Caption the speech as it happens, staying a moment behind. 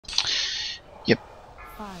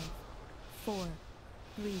5, 4,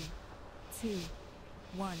 3, 2,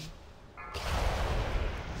 1.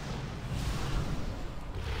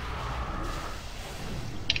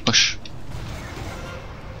 Push.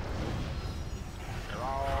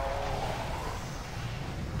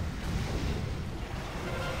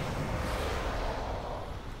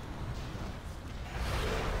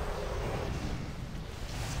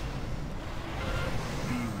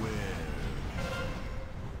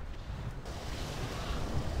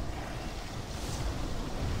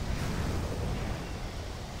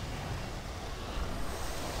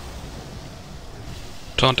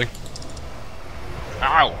 Taunting.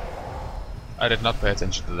 Ow! I did not pay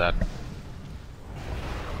attention to that.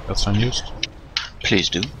 That's unused. Please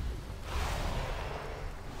do.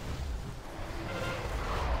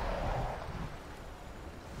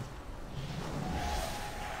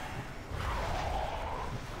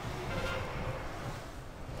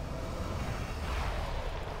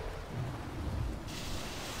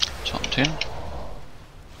 Taunt in.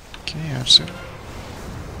 Okay, I've seen.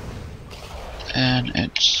 And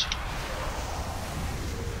it's...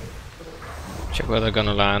 Check where they're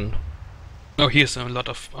gonna land. Oh, here's a lot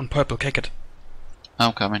of on purple. Kick it.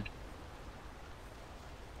 I'm coming.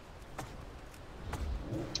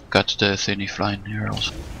 Got the thinny flying here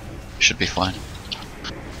also. Should be fine.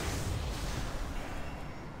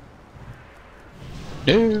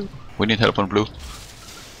 No! We need help on blue.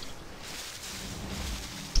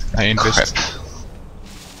 I invest. Crap.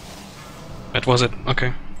 That was it.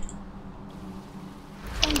 Okay.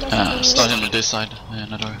 Starting on this side,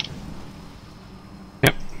 another.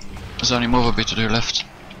 Yep. So only move a bit to the left,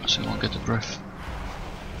 so you won't get the breath.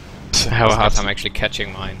 I have a hard time actually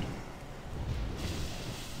catching mine.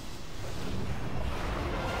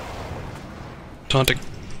 Taunting.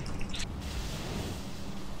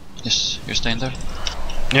 Yes, you're staying there?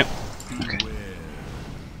 Yep. Okay.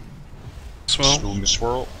 Swirl. Doing the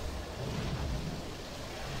swirl.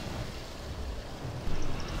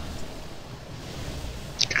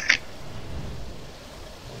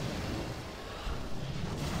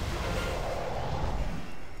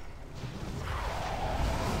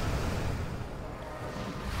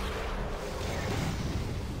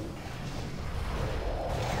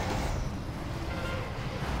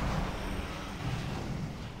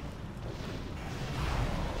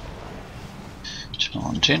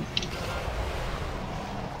 Taunt in.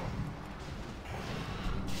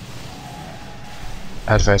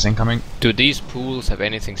 Advice incoming. Do these pools have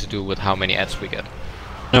anything to do with how many ads we get?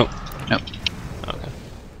 No. No. Okay.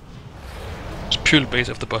 It's purely based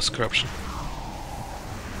off the boss corruption.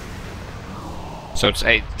 So it's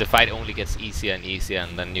the fight only gets easier and easier,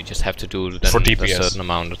 and then you just have to do them For a DPS. certain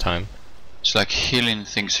amount of time. It's like healing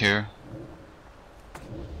things here.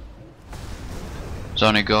 So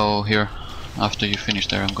only go here. After you finish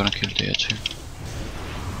there, I'm gonna kill the edge here.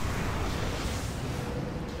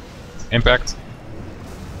 Impact.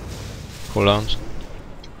 Cooldowns.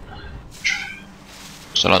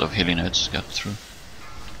 There's a lot of healing edges got through.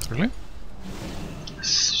 Really? I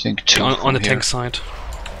think two On the here. tank side.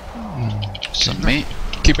 It's on me.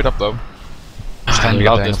 Keep it up though. I time to get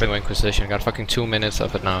love the hang this of new Inquisition. Got fucking 2 minutes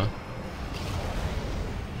of it now.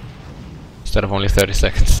 Instead of only 30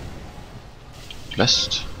 seconds.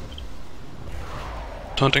 Blessed.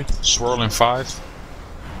 Taunting. Swirl in 5.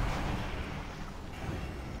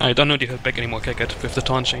 I don't need to hit back anymore. Kick it with the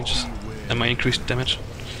taunt changes and my increased damage.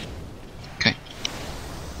 Okay.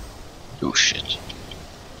 Oh shit.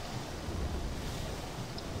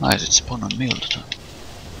 Why does it spawn on me all the time?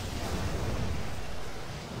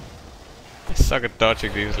 I suck at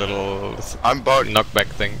dodging these little I'm bugged. knockback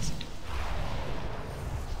things.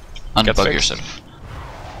 Get Unbug fixed. yourself.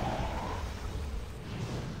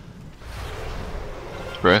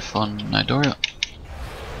 Breath on Nidoria.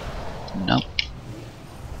 No.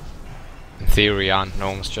 In theory, aren't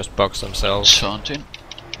gnomes just bugs themselves? Taunting.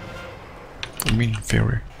 I mean,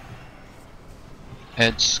 theory.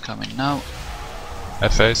 Heads coming now.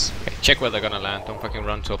 At face. Okay, check where they're gonna land. Don't fucking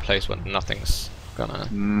run to a place where nothing's gonna.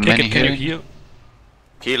 Kick Many it. Can you healing. heal?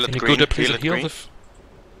 Heal Can it you green, go to a place heal to it heal green. with?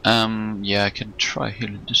 Yeah, I can try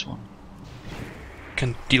healing this one.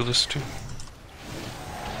 Can deal this too.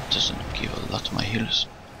 Doesn't give a lot of my heals.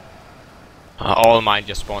 All mine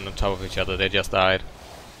just spawned on top of each other. They just died.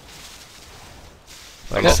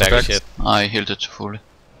 Like lot of sack effects. shit. I healed it fully.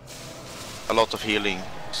 A lot of healing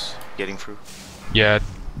getting through. Yeah,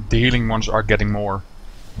 the healing ones are getting more.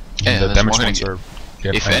 Yeah, the there's damage more ones healing. are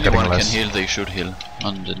If getting anyone can less. heal, they should heal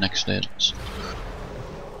on the next stage.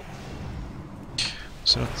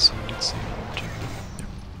 So let's see.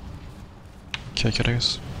 Kick it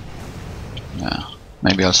is. Yeah.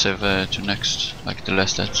 Maybe I'll save to next, like the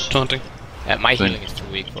last edge. Taunting. My Doing healing is too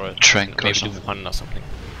weak for it. Trank or Maybe do something. one or something.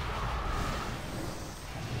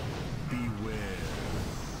 Even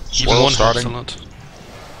Swirl one starting. helps a lot.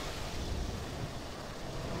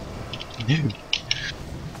 No.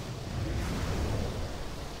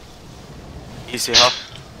 Easy, huh?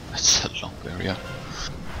 That's a long area.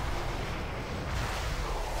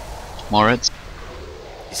 More reds.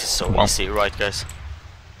 This is so Come on. easy, right, guys?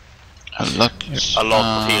 A lot. A lot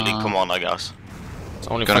of healing. Come on, I guess. It's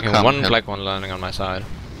only Gotta fucking come, one help. black one landing on my side.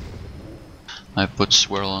 I put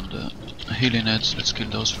swirl on the healing nets. Let's kill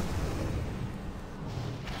those.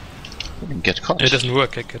 We can get caught. It doesn't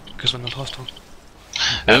work, because we're not hostile.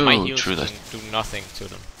 My Oh, heals true that. do nothing to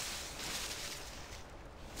them.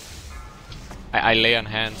 I lay on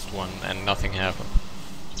hands one and nothing happened.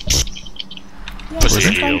 Yeah, Pussy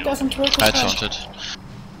sometimes heal. it doesn't work I as well. taunted.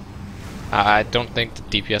 I don't think the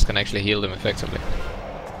DPS can actually heal them effectively.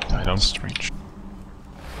 I don't. Strange.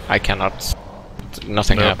 I cannot.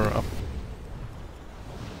 Nothing Never happened. up.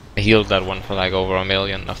 I healed that one for like over 1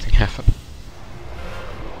 million, nothing happened.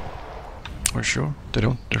 Are you sure? They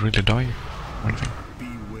really die or anything.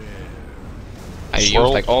 I Swirl.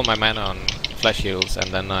 used like all my mana on flash heals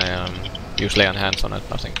and then I used lay on hands on it,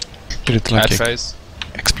 nothing. Did it like Bad phase.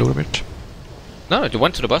 explode a bit? No, it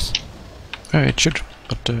went to the bus. It should,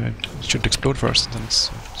 but it should explode first, and then it's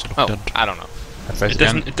sort of Oh, dead. I don't know. Bad phase It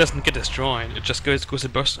again. doesn't get destroyed. It just goes to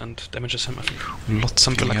burst and damages him. I think. Lots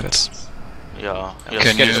Something of like heads. Yeah. Just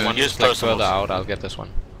Can get you the one use that's like personals? further out, I'll get this one.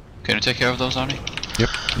 Can you take care of those, Arnie? Yep,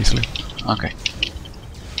 easily. Okay.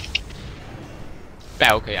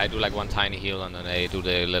 Yeah, okay, I do like one tiny heal and then I do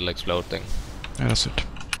the little explode thing. Yeah, that's it.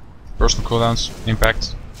 Personal cooldowns.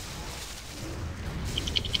 Impact.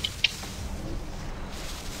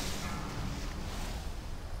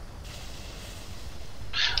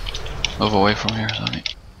 Move away from here,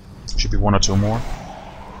 Arnie. Should be one or two more.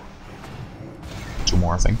 Two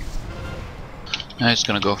more, I think. Yeah, it's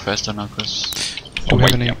gonna go faster now, cause Do we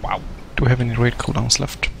have wait, any? yeah, wow. Do we have any raid cooldowns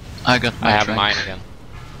left? I got my I have trank. mine again.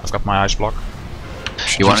 I've got my ice block.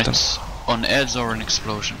 Should You want use it on edge or an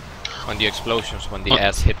explosion? On the explosions, when the Oh.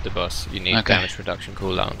 ass hit the bus, you need Okay. damage reduction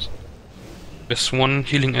cooldowns. There's one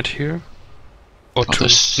healing at here. Or Oh, two.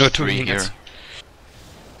 there's No, two three healing here. at.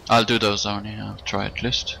 I'll do those, Arnie. I'll try at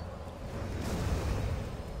least.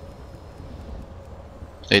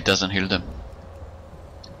 It doesn't heal them.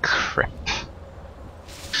 Crap.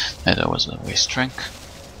 Yeah, that was a waste trank.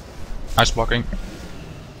 Ice blocking.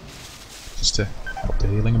 Just to help the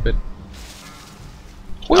healing a bit.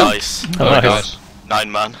 Nice. Oh, Oh, nice. God.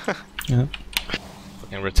 9 man. Yeah.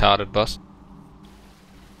 Fucking retarded bus.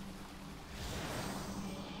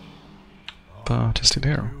 But it's still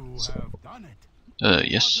here.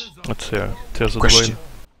 Yes. Let's hear Tales of the Question. Whale.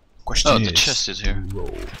 Question Oh, is, the chest is here.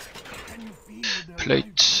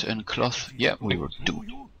 Plate and cloth. Yeah, we were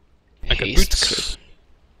doing. I got Haste boots.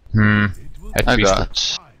 Head I priest.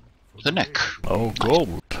 got the neck. Oh,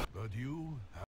 gold.